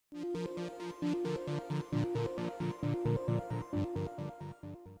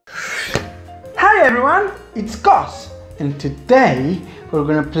Hi everyone, it's Gos, and today we're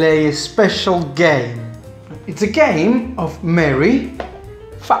gonna play a special game. It's a game of marry,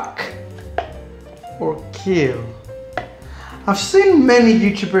 fuck, or kill. I've seen many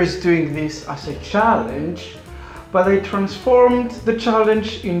YouTubers doing this as a challenge, but they transformed the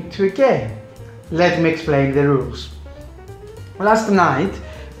challenge into a game. Let me explain the rules. Last night,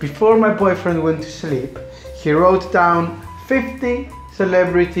 before my boyfriend went to sleep, he wrote down 50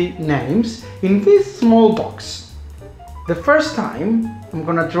 celebrity names in this small box. The first time, I'm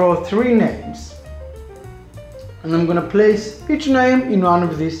gonna draw 3 names, and I'm gonna place each name in one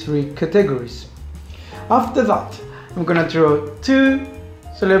of these 3 categories. After that, I'm gonna draw 2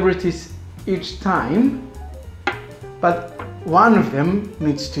 celebrities each time, but one of them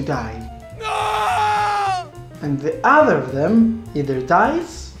needs to die. No! And the other of them either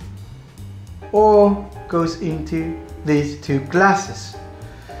dies or goes into these 2 glasses.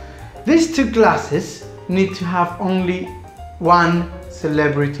 These 2 glasses need to have only 1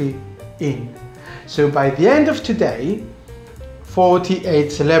 celebrity in. So by the end of today,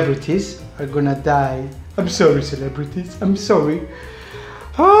 48 celebrities are gonna die. I'm sorry, celebrities, I'm sorry.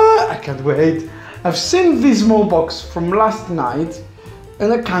 I can't wait. I've seen this small box from last night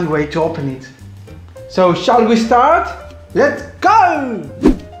and I can't wait to open it. So shall we start? Let's go!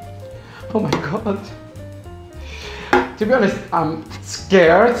 Oh my god. To be honest, I'm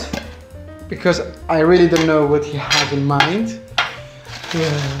scared because I really don't know what he has in mind.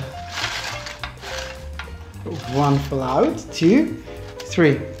 Yeah. 1 fell out, 2,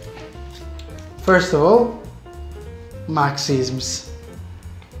 3. First of all, Marxisms.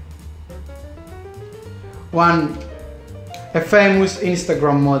 1, a famous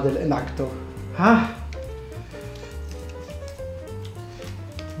Instagram model and actor.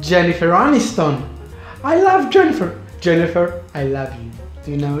 Jennifer Aniston. I love Jennifer. Jennifer, I love you.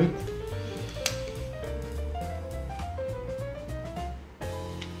 Do you know it?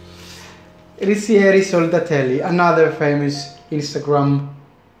 Ricieri Soldatelli, another famous Instagram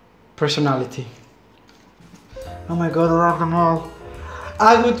personality. Oh my god, I love them all.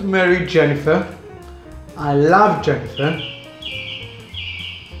 I would marry Jennifer. I love Jennifer.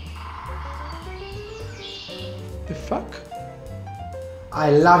 The fuck?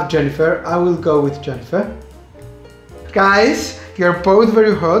 I love Jennifer. I will go with Jennifer. Guys, you're both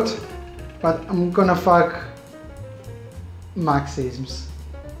very hot, but I'm gonna fuck Marxisms.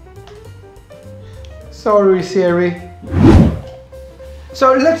 Sorry, Siri.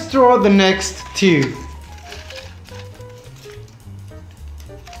 So let's draw the next 2.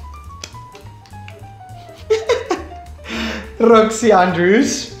 Roxy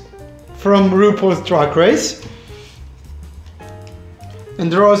Andrews from RuPaul's Drag Race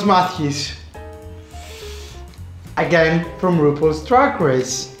and Rose Matthews, again from RuPaul's Drag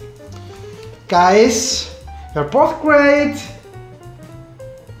Race. Guys, you're both great,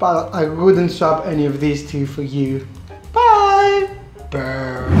 but I wouldn't swap any of these 2 for you. Bye!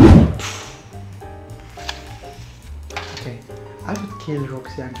 Burn. Okay, I would kill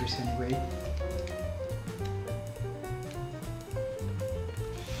Roxy Andrews anyway.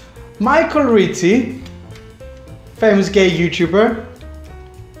 Michael Rizzi, famous gay YouTuber,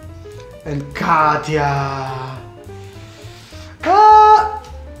 and Katya.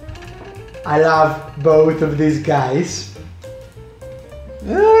 I love both of these guys.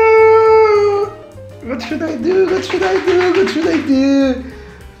 What should I do? What should I do? What should I do?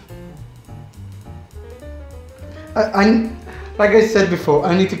 Like I said before,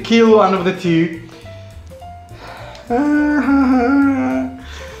 I need to kill one of the 2.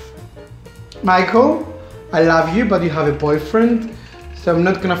 Michael, I love you, but you have a boyfriend, so I'm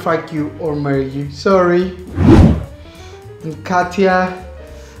not gonna fuck you or marry you. Sorry. And Katya,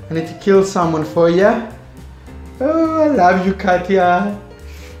 I need to kill someone for you. Oh, I love you, Katya.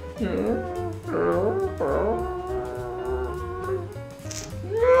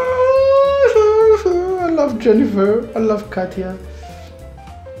 I love Jennifer. I love Katya.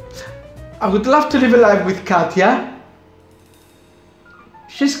 I would love to live a life with Katya.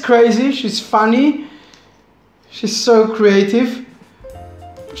 She's crazy, she's funny, she's so creative.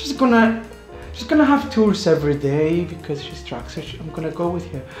 She's gonna have tours every day because she's drunk, so I'm gonna go with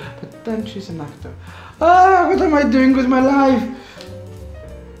her. But then she's an actor. What am I doing with my life?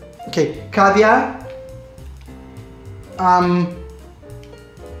 Okay, Katya. I'm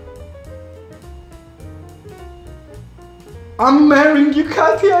marrying you,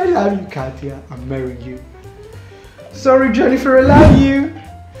 Katya. I love you, Katya. I'm marrying you. Sorry, Jennifer, I love you.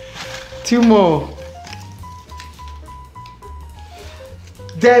 2 more.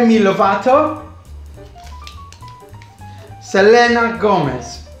 Demi Lovato Selena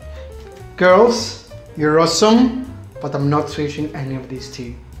Gomez. Girls, you're awesome, but I'm not switching any of these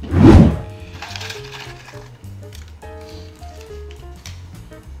two.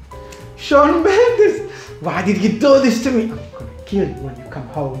 Shawn Mendes! Why did you do this to me? I'm gonna kill you when you come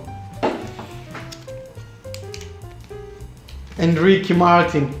home. And Ricky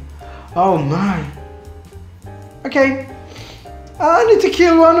Martin. Oh my. Okay. I need to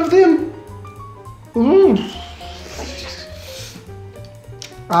kill one of them. Ooh.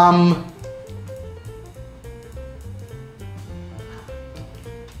 I'm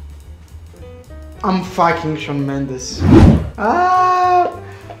fucking Shawn Mendes.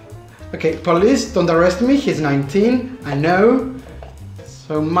 Okay, police, don't arrest me. He's 19, I know.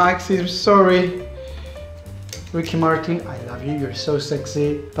 So Max is sorry. Ricky Martin, I love you, you're so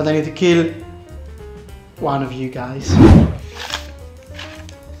sexy. But I need to kill one of you guys.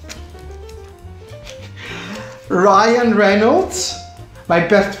 Ryan Reynolds, my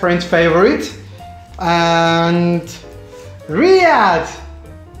best friend's favorite. And Riyadh,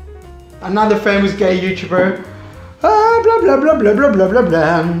 another famous gay YouTuber. Blah blah blah blah blah blah blah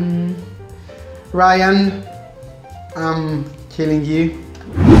blah. Ryan, I'm killing you.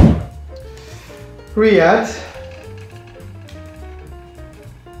 Riyadh.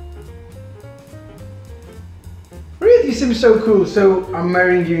 Riyadh, you seem so cool, so I'm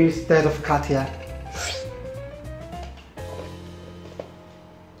marrying you instead of Katya.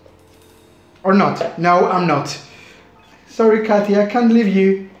 Or not. No, I'm not. Sorry, Katya, I can't leave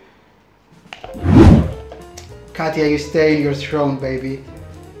you. Katya, you stay in your throne, baby.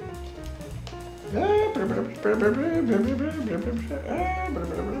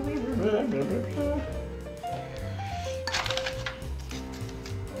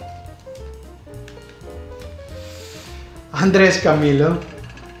 Andres Camilo,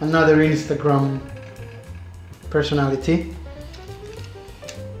 another Instagram personality.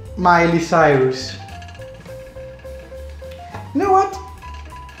 Miley Cyrus. You know what?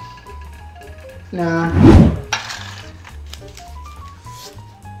 Nah.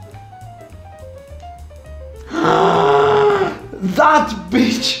 That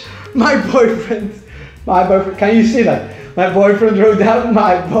bitch! My boyfriend! My boyfriend, can you see that? My boyfriend wrote down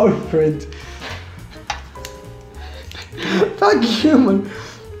my boyfriend. Fuck you, man.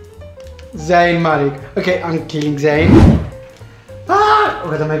 Zayn Malik. Okay, I'm killing Zayn.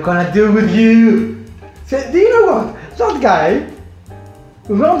 What am I gonna do with you? So, do you know what? That guy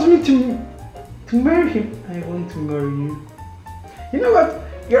wants me to marry him. I want to marry you. You know what?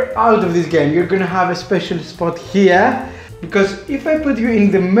 You're out of this game. You're gonna have a special spot here. Because if I put you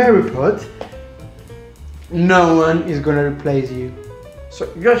in the Mary pot, no one is gonna replace you. So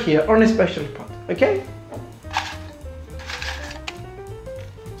you're here on a special spot, okay?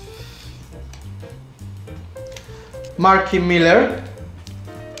 Marky Miller.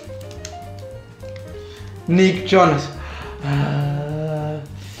 Nick Jonas.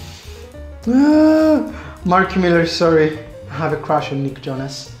 Marky Miller, sorry. I have a crush on Nick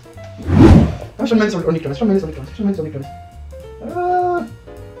Jonas. Shawn Mendes or Nick Jonas. Shawn Mendes or Nick Jonas. Shawn Mendes or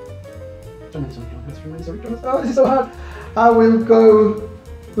Nick Jonas. Oh, this is so hard. I will go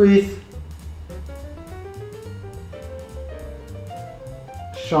with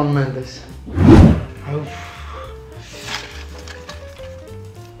Shawn Mendes. Oh.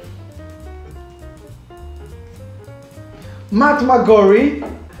 Matt McGorry,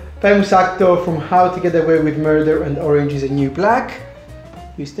 famous actor from How to Get Away with Murder and Orange is the New Black.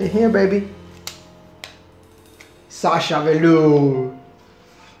 You stay here, baby. Sasha Velour,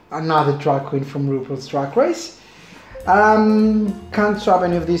 another drag queen from RuPaul's Drag Race. Can't swap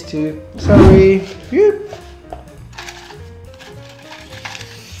any of these two. Sorry. Phew.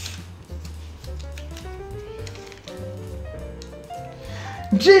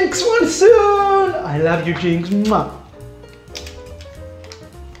 Jinx Monsoon! I love you, Jinx. Mwah.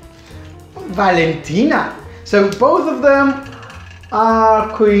 Valentina. So both of them are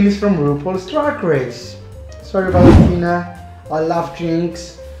queens from RuPaul's Drag Race. Sorry, Valentina. I love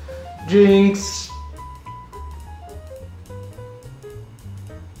Jinx. Jinx.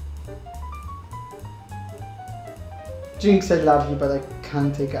 Jinx, I love you, but I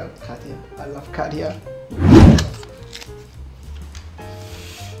can't take out Katya. I love Katya.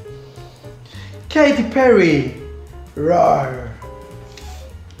 Katy Perry. Roar.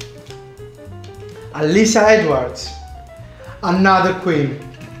 Alyssa Edwards. Another queen.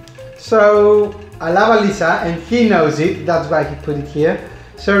 So I love Alyssa and he knows it, that's why he put it here.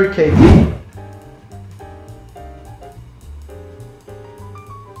 Sorry, Katie.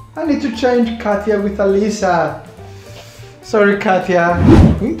 I need to change Katya with Alyssa. Sorry, Katya.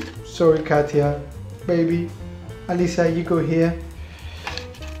 Sorry, Katya. Baby, Alisa, you go here.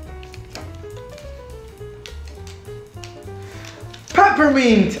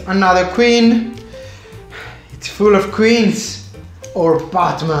 Peppermint, another queen. It's full of queens. Or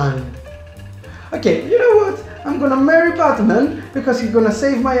Batman. Okay, you know what? I'm gonna marry Batman because he's gonna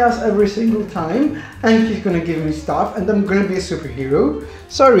save my ass every single time and he's gonna give me stuff and I'm gonna be a superhero.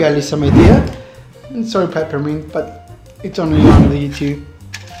 Sorry, Alisa, my dear. And sorry, Peppermint, but it's only one of you two.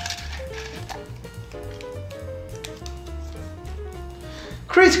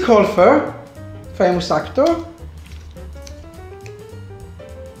 Chris Colfer, famous actor.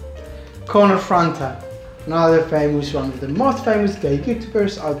 Connor Franta, another famous, one of the most famous gay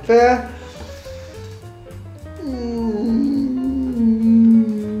YouTubers out there.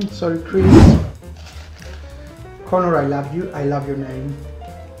 Sorry, Chris. Connor, I love you. I love your name,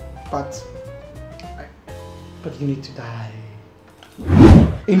 but you need to die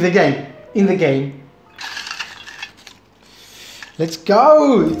in the game. In the game. Let's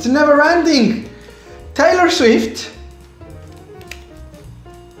go. It's never ending. Taylor Swift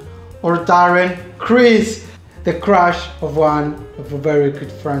or Darren Criss, the crush of a very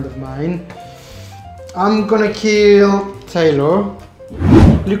good friend of mine. I'm gonna kill Taylor.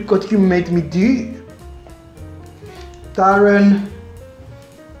 Look what you made me do. Darren,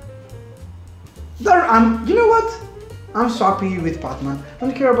 you know what? I'm so happy with Batman. I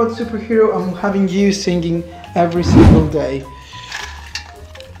don't care about superhero, I'm having you singing every single day.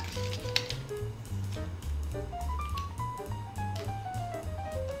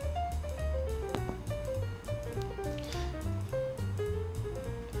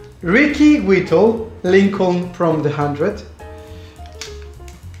 Ricky Whittle, Lincoln from The 100.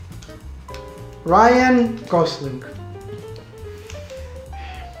 Ryan Gosling.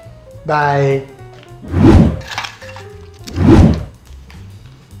 Bye.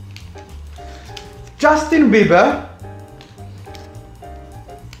 Justin Bieber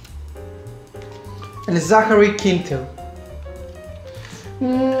and Zachary Quinto.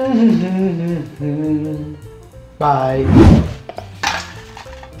 Bye.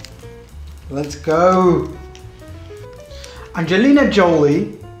 Let's go. Angelina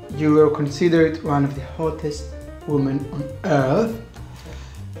Jolie, you are considered one of the hottest women on earth.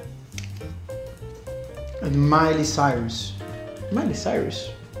 And Miley Cyrus. Miley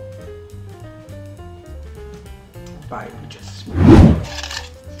Cyrus. Bye, bitches.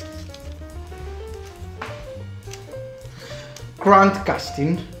 Grant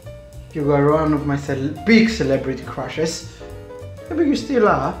Gustin, you are one of my big celebrity crushes. Maybe you still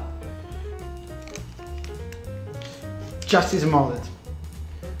are. Justice Smollett.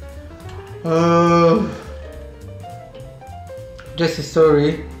 Just a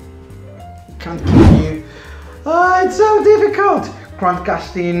story. Can't kill you. Oh, it's so difficult. Grant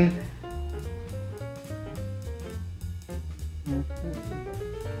Gustin.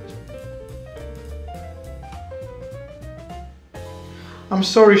 I'm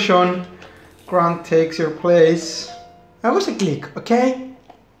sorry, Sean. Grant takes your place. I was a click, okay?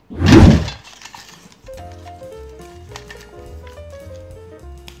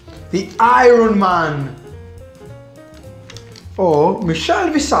 The Iron Man. Or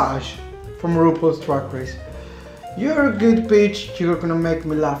Michelle Visage from RuPaul's Drag Race. You're a good bitch. You're gonna make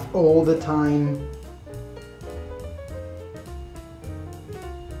me laugh all the time.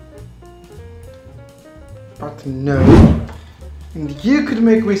 But no. And you could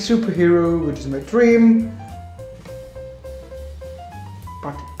make me a superhero, which is my dream.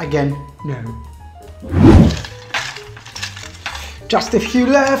 But again, no. Just a few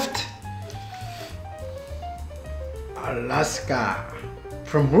left. Alaska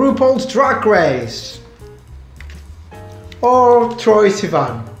from RuPaul's Drag Race. Or Troye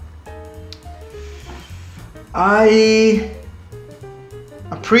Sivan. I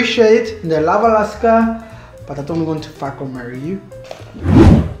appreciate and I love Alaska, but I don't want to fuck or marry you.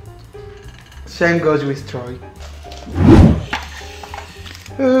 Same goes with Troy.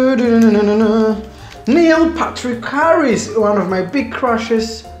 Neil Patrick Harris, one of my big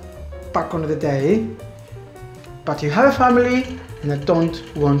crushes back on the day. But you have a family and I don't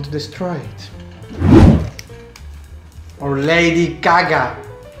want to destroy it. Or Lady Gaga.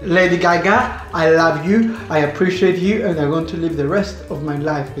 Lady Gaga, I love you, I appreciate you, and I want to live the rest of my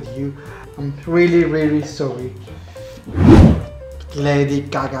life with you. I'm really, really sorry. But Lady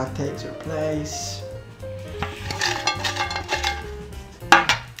Gaga takes your place.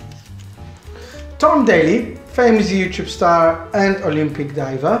 Tom Daley, famous YouTube star and Olympic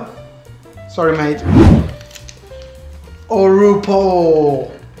diver. Sorry, mate. Or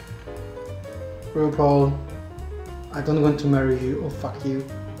RuPaul. RuPaul, I don't want to marry you or fuck you.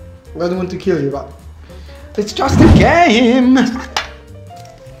 I don't want to kill you, but It's just a game.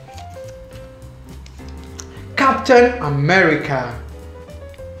 Captain America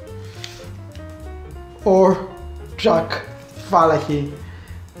or Jack Falahy,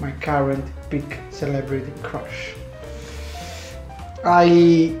 my current big celebrity crush.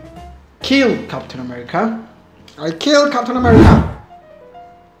 I killed Captain America.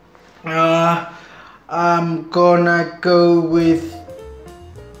 I'm gonna go with...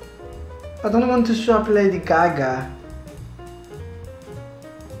 I don't want to swap Lady Gaga.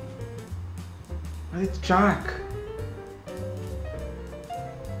 It's Jack.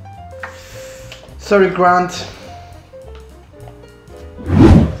 Sorry, Grant.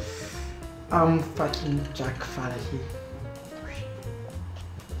 I'm fucking Jack Falahy.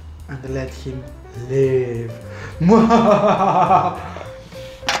 And let him live.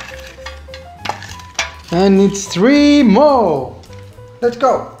 And it's 3 more. Let's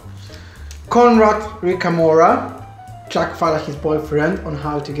go. Conrad Ricamora, Jack Falahy's boyfriend, on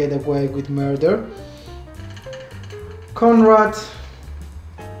how to get away with murder. Conrad,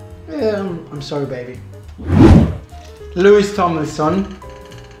 I'm sorry, baby. Louis Tomlinson,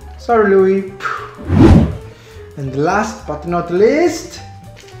 sorry, Louis. And last but not least,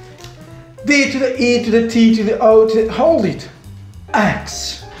 D to the E to the T to the O to the, hold it,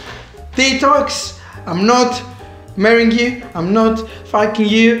 X. Detox. I'm not marrying you, I'm not fucking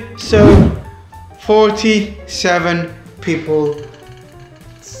you, so 47 people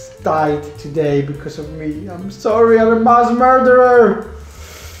died today because of me. I'm sorry, I'm a mass murderer.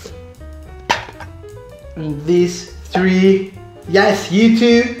 And these 3, yes, you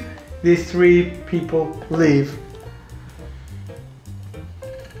too, these 3 people live.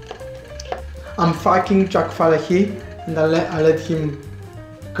 I'm fucking Jack Falahy and I let him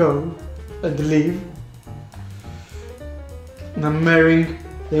go and leave. And I'm marrying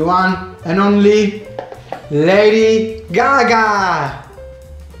the one and only Lady Gaga.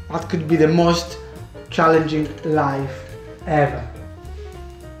 That could be the most challenging life ever.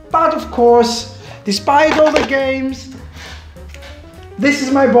 But of course, despite all the games, this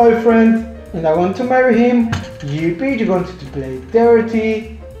is my boyfriend and I want to marry him. You bitch wanted to play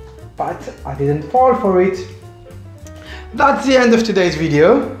dirty, but I didn't fall for it. That's the end of today's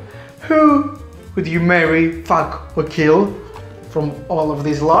video. Who would you marry, fuck or kill from all of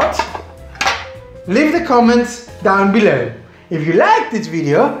this lot? Leave the comments down below. If you liked this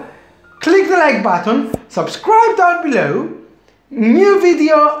video, click the like button, subscribe down below. New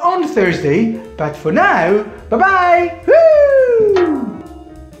video on Thursday, but for now, bye bye! Woo!